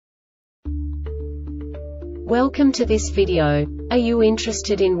Welcome to this video. Are you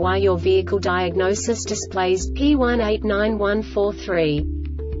interested in why your vehicle diagnosis displays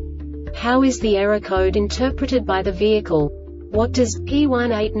P1891-43? How is the error code interpreted by the vehicle? What does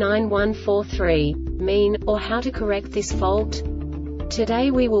P1891-43 mean, or how to correct this fault? Today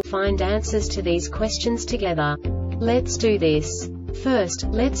we will find answers to these questions together. Let's do this. First,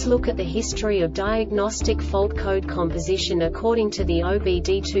 let's look at the history of diagnostic fault code composition according to the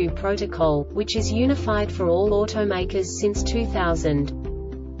OBD2 protocol, which is unified for all automakers since 2000.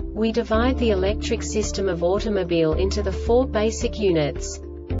 We divide the electric system of automobile into the four basic units: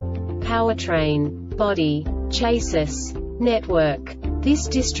 powertrain, body, chassis, network. This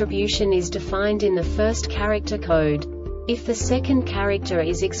distribution is defined in the first character code. If the second character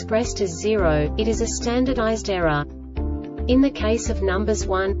is expressed as 0, it is a standardized error. In the case of numbers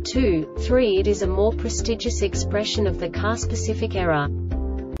 1, 2, 3, it is a more prestigious expression of the car-specific error.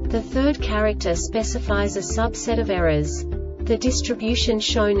 The third character specifies a subset of errors. The distribution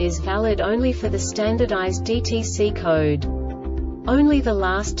shown is valid only for the standardized DTC code. Only the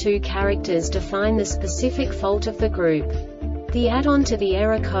last two characters define the specific fault of the group. The add-on to the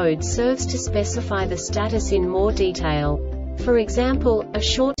error code serves to specify the status in more detail. For example, a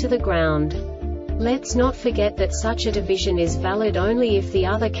short to the ground. Let's not forget that such a division is valid only if the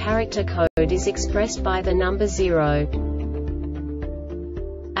other character code is expressed by the number 0.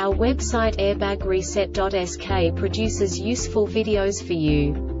 Our website airbagreset.sk produces useful videos for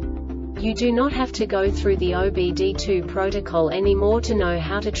you. You do not have to go through the OBD2 protocol anymore to know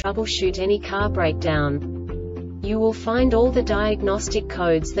how to troubleshoot any car breakdown. You will find all the diagnostic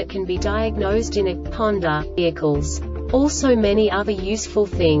codes that can be diagnosed in a Honda vehicles. Also many other useful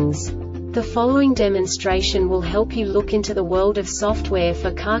things. The following demonstration will help you look into the world of software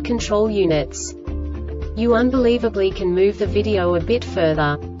for car control units. You unbelievably can move the video a bit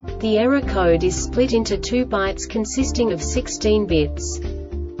further. The error code is split into 2 bytes consisting of 16 bits.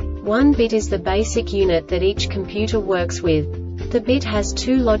 1 bit is the basic unit that each computer works with. The bit has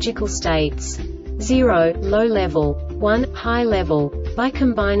 2 logical states: 0, low level, 1, high level. By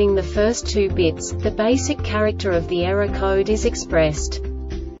combining the first 2 bits, the basic character of the error code is expressed.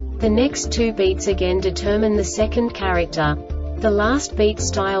 The next 2 beats again determine the second character. The last beat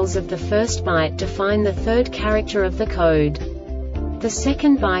styles of the first byte define the third character of the code. The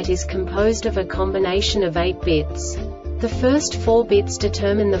second byte is composed of a combination of 8 bits. The first 4 bits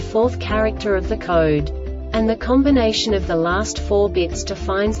determine the fourth character of the code. And the combination of the last 4 bits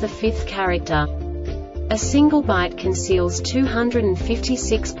defines the fifth character. A single byte conceals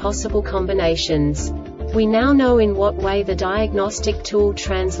 256 possible combinations. We now know in what way the diagnostic tool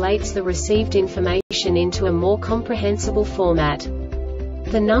translates the received information into a more comprehensible format.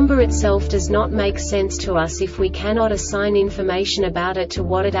 The number itself does not make sense to us if we cannot assign information about it to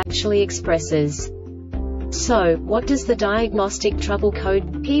what it actually expresses. So, what does the Diagnostic Trouble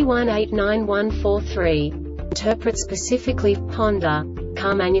Code P1891-43 interpret specifically for Honda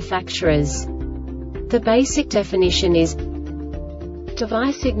car manufacturers? The basic definition is: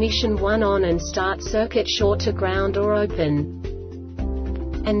 device ignition 1 on and start circuit short to ground or open.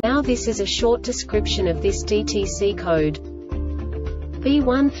 And now this is a short description of this DTC code.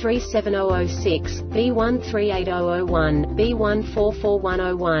 B137006, B138001,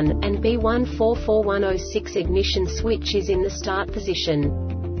 B144101, and B144106 ignition switch is in the start position.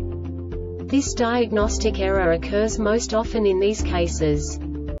 This diagnostic error occurs most often in these cases: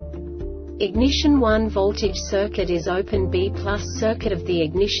 ignition 1 voltage circuit is open, B+ circuit of the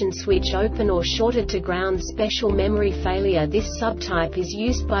ignition switch open or shorted to ground. Special memory failure. This subtype is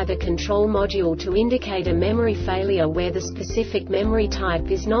used by the control module to indicate a memory failure where the specific memory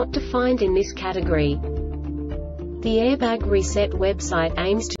type is not defined in this category. The Airbag Reset website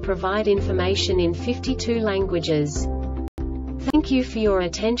aims to provide information in 52 languages. Thank you for your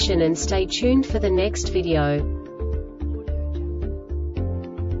attention and stay tuned for the next video.